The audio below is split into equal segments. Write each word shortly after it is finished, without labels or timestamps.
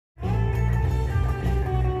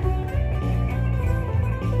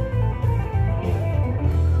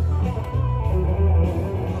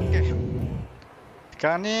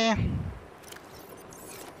Sekarang ni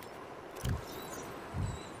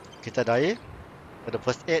kita ada air, ada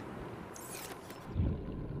first aid.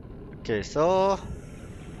 Okay, so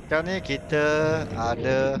sekarang ni kita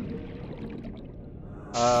ada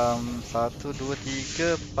 1, 2,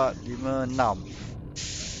 3, 4,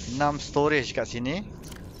 5, 6 storage kat sini.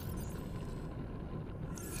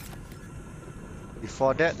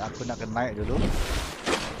 Before that, aku nak kena naik dulu.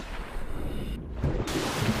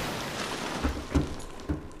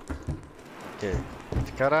 Okay,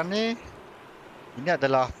 sekarang ni ini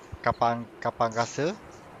adalah kapal angkasa.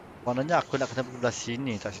 Maknanya aku nak kena pergi belah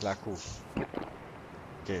sini, tak silap aku.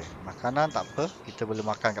 Okay, makanan tak apa, kita boleh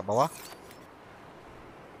makan kat bawah.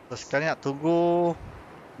 So sekarang ni nak tunggu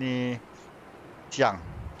ni siang.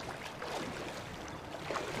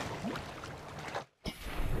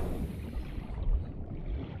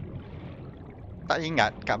 Tak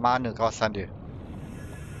ingat kat mana kawasan dia.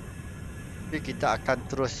 Tapi kita akan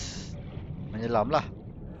terus menyelam lah.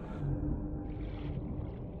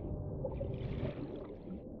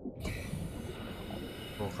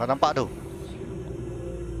 Oh, kau nampak tu?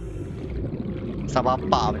 Besar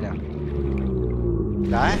bapak punya.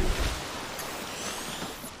 Dah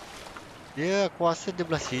Dia kuasa dia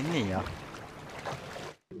belah sini lah.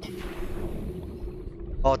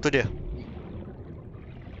 Oh, tu dia.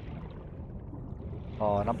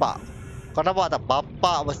 Oh, nampak? Kau nampak tak?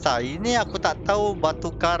 Bapak besar. Ini aku tak tahu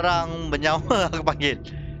batu karang bernyawa aku panggil.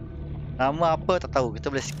 Nama apa tak tahu. Kita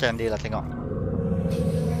boleh scan dia lah tengok.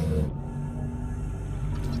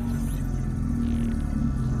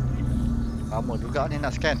 Lama juga ni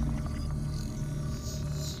nak scan.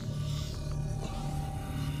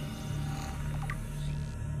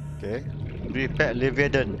 Okay. Repair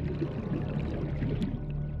Leviathan.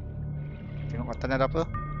 Tengok katanya ada apa.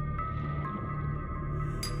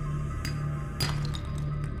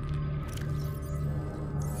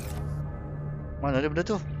 Mana dia benda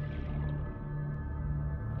tu?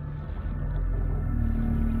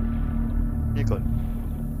 Ni kot.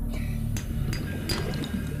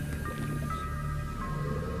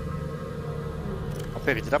 Apa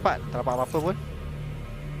yang kita dapat? Tak dapat apa-apa pun.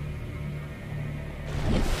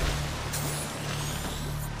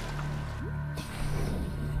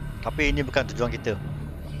 Tapi ini bukan tujuan kita.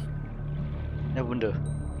 Ini benda.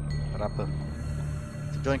 Tak ada apa.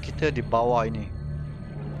 Tujuan kita di bawah ini.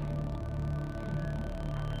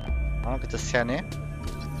 Kita scan ni.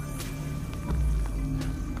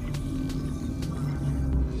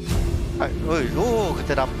 Oh,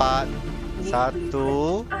 kita dapat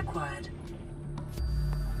satu.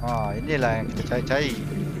 Inilah yang kita cari-cari.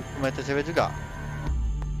 Metal saver juga.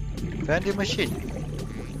 Vending machine.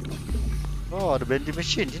 Oh, ada vending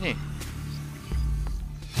machine sini.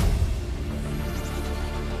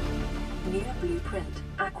 New blueprint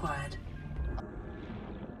acquired.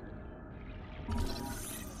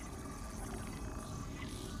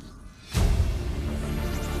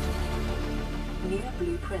 New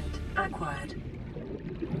blueprint acquired.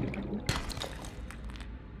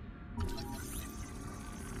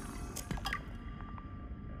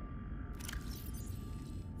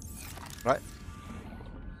 Right.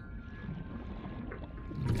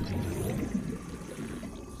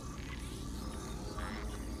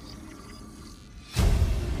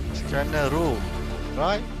 Scanner room.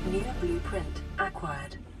 Right. New blueprint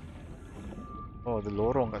acquired. Oh, ada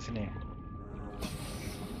lorong kat sini.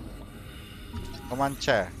 Command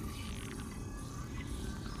chair.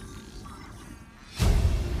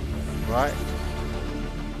 Right.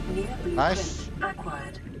 Nice.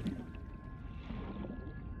 Acquired.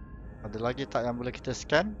 Ada lagi tak yang boleh kita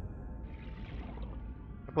scan?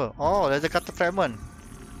 Apa? Oh, laser cutter fragment.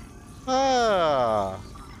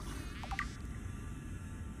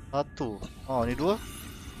 Satu. Oh, ni dua.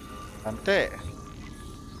 Cantik.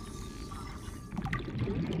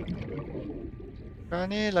 Sekarang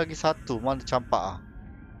ni lagi satu. Mana campak ah?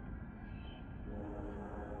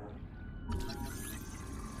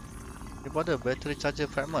 Daripada battery charger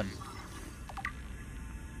fragment.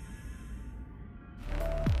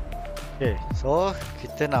 Okay, so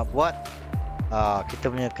kita nak buat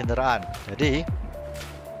kita punya kenderaan. Jadi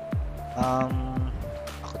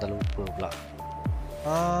aku dah lupa pula.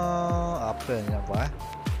 Apa yang nak buat?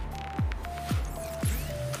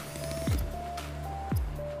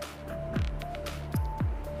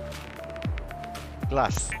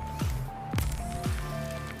 Gelas.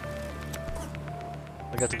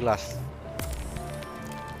 Bagi satu gelas.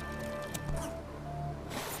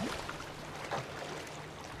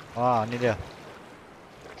 Ni dia.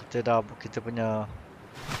 Kita punya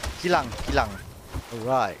kilang.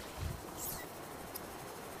 Alright.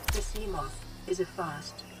 The sea moth is a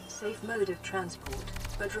fast, safe mode of transport,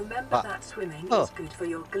 but remember that swimming is good for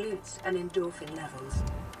your glutes and endorphin levels.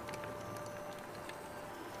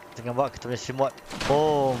 Tengah buat kita punya simut.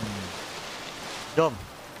 Boom. Jom.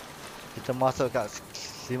 Kita masuk kat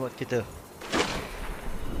simut kita.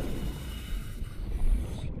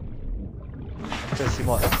 Kita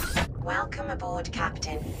simut. Welcome aboard,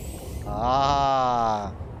 Captain.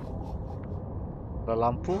 Ada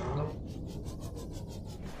lampu.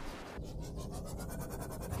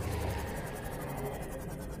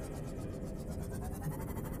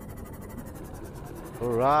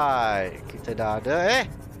 Alright, kita dah ada.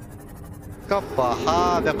 Kau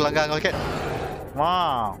faham biar aku langgar kau sikit.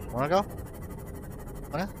 Wow, mana kau?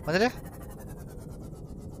 Mana? Mana dia?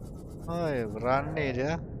 Oi, berani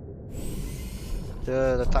dia.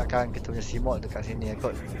 Kita letakkan kita punya simot dekat sini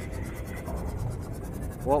kot.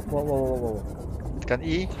 Wow. Tekan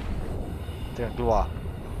E. Tekan keluar.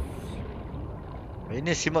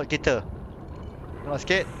 Ini simot kita. Tengok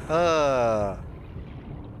sikit.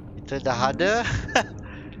 Kita dah ada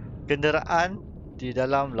kenderaan di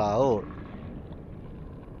dalam laut.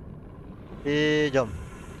 Jom.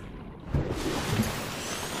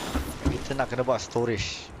 Kita nak kena buat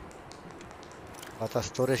storage.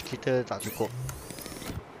 Atas storage kita tak cukup.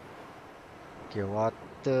 Okay,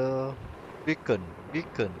 water beacon.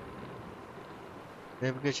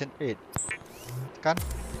 Navigation 8. Tekan.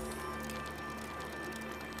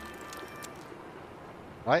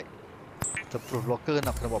 Right. Terproof locker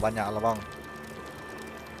nak kena buat banyak lah bang.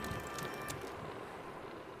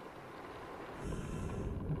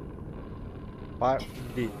 Part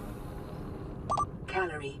D.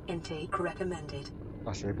 Calorie intake recommended.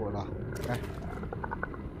 Sibuk lah.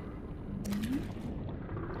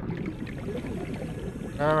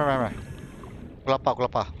 Aku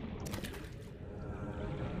lapar.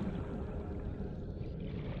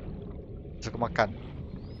 Suka makan.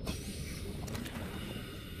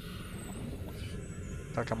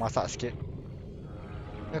 Kita akan masak sikit.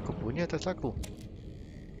 Ini aku punya atas aku.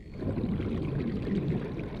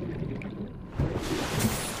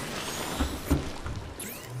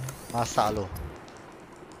 Masak lo.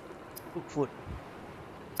 Cook food.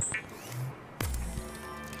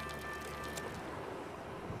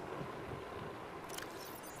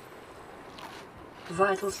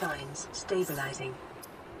 Vital signs stabilizing.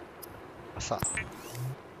 Masak.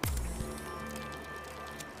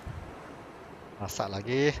 Masak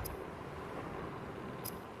lagi.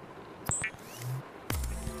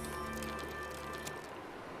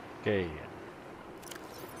 Okay.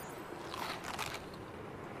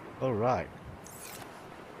 Alright.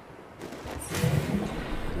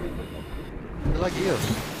 Ada lagi ke?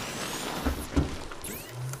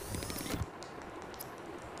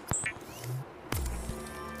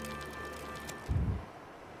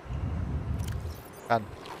 Kan.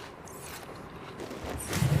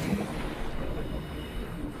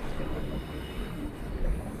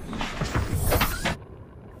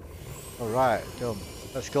 Alright, jom.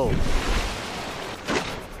 Let's go.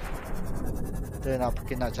 Kita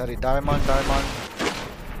nak cari diamond.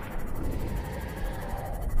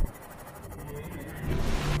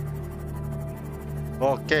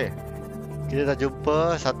 Okay. Kita dah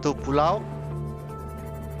jumpa satu pulau.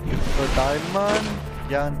 So, diamond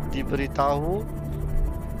yang diberitahu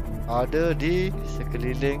ada di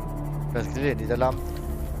sekeliling di dalam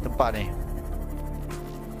tempat ni.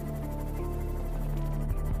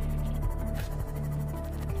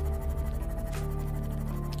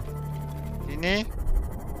 Ini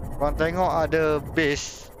korang tengok ada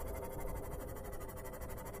base.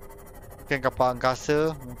 Mungkin kapal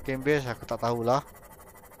angkasa, mungkin base, aku tak tahulah.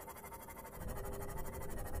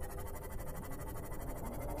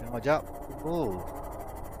 Tengok jap.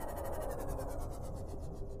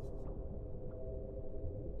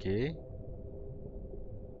 Okay.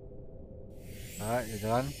 Alright,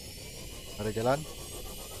 jalan. Ada jalan.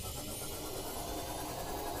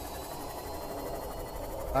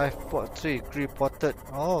 I've bought 3 reported.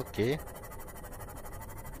 Oh, okay.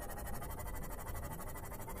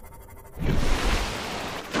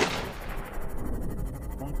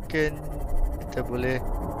 Mungkin kita boleh.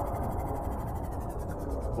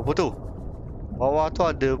 Apa tu? Bawah tu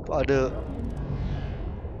ada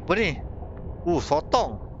apa ni?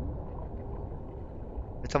 Sotong.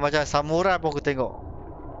 Macam samurai pun aku tengok.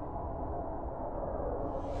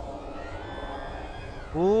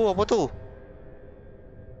 Apa tu?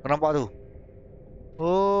 Kau nampak tu?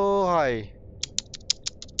 Oh, hai.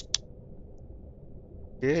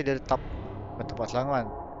 Okay, dia ada tempat selangan.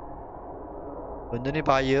 Benda ni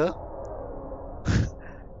bahaya.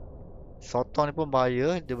 Sotong ni pun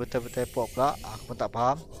bahaya. Dia betul-betul epok pula. Aku pun tak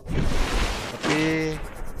faham. Tapi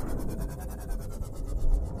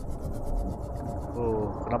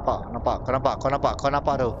Kau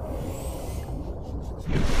nampak tu.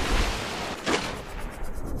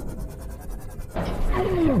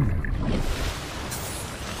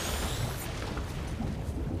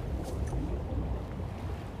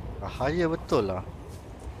 Bahaya betul lah.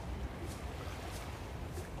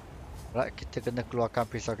 Right, kita kena keluarkan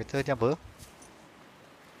pisau kita. Ni apa?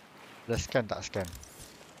 Dah scan tak scan?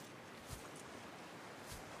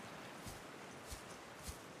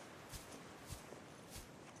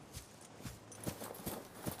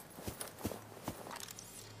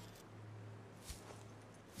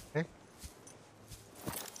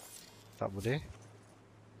 Tak boleh.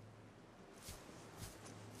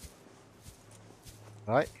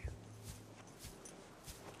 Right.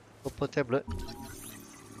 Purple tablet.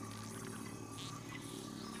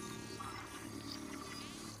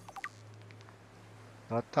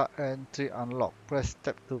 Data entry unlock. Press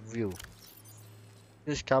tab to view.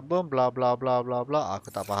 Use carbon bla bla bla bla bla.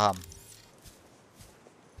 Aku tak faham.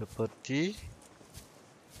 Seperti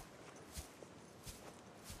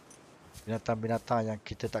binatang-binatang yang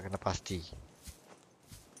kita tak kena pasti.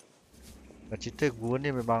 Dan cerita gua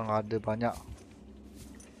ni memang ada banyak.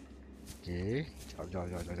 Okey,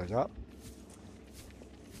 jap.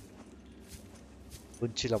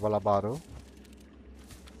 Kunci laba-laba tu.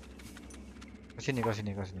 Kau sini.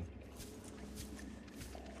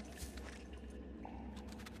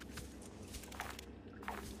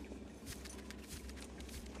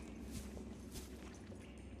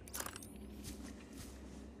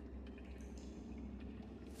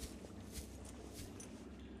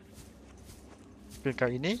 Kat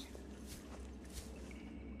ini.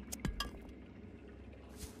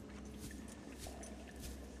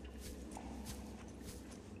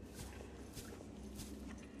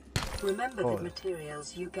 Remember the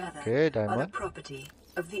materials you gather Okay, are the diamond. property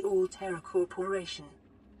of the All-Terra Corporation.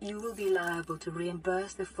 You will be liable to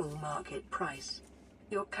reimburse the full market price.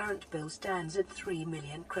 Your current bill stands at 3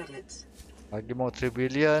 million credits. Lagi mau 3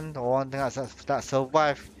 billion. Orang tengah tak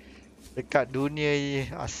survive dekat dunia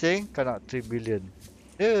asing. Kau nak 3 billion.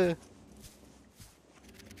 Ya.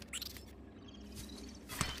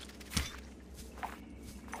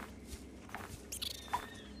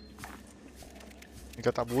 Ni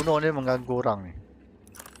kau tak bunuh ni mengganggu orang ni.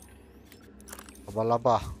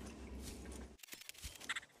 Laba-laba.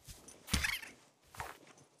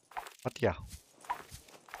 Mati lah.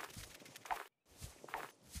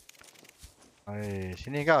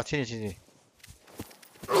 Sini kau, sini.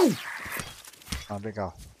 Ambil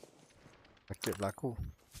kau. Sakit pula aku.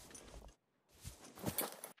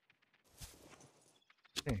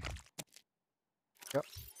 Ni. Yap.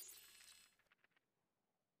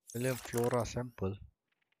 Alien flora sample.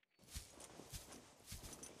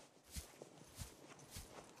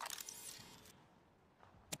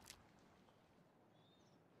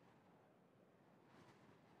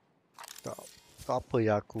 Tak apa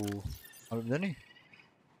ya aku ambil benda ni.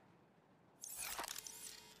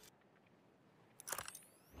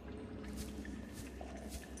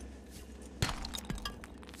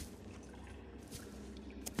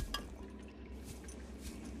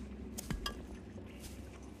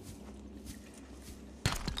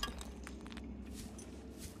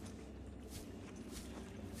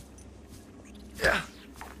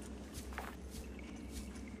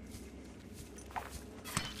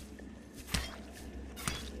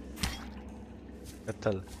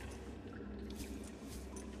 Betul.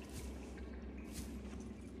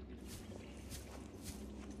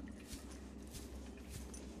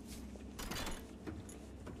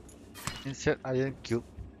 Insert iron cube.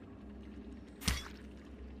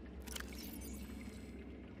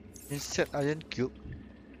 Insert iron cube.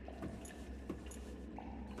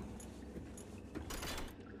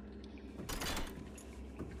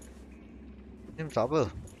 Ni tak apa.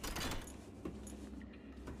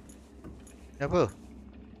 Ni apa?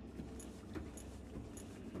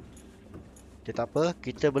 Okay, tak apa.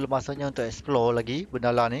 Kita belum masanya untuk explore lagi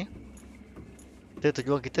benda ni.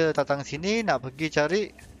 Tujuan kita datang sini nak pergi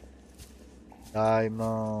cari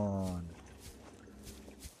diamond.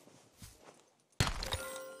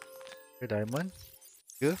 Okay, diamond.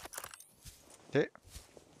 Okay. Okay.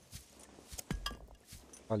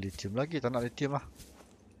 Lithium lagi. Tak nak lithium lah.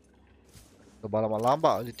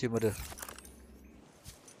 Lambat lithium ada.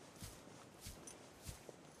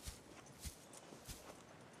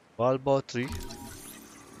 Bulbo tree.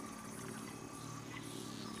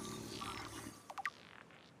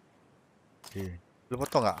 Okay. Boleh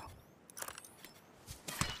potong tak?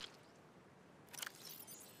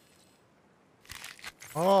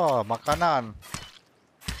 Oh, makanan.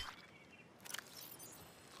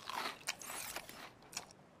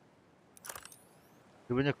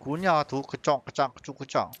 Dia punya kunyah tu kecang.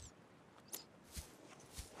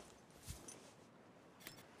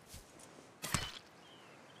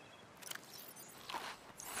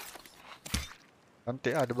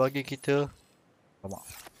 Cantik lah, dia bagi kita. Lama.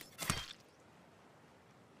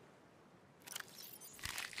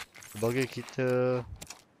 Dia bagi kita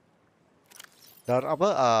dar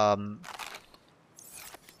apa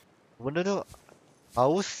benda tu,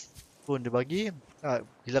 haus pun dia bagi,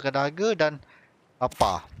 hilangkan dahaga dan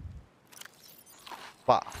apa.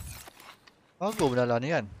 Pak. Bagus benda lah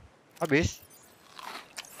ni kan. Habis.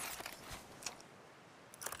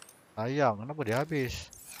 Sayang, kenapa dia habis?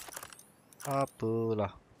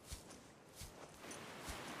 Apalah.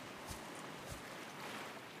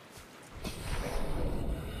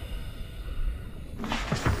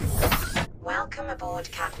 Welcome aboard,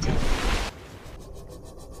 Captain.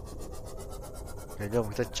 Okay, jom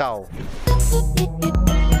kita ciao.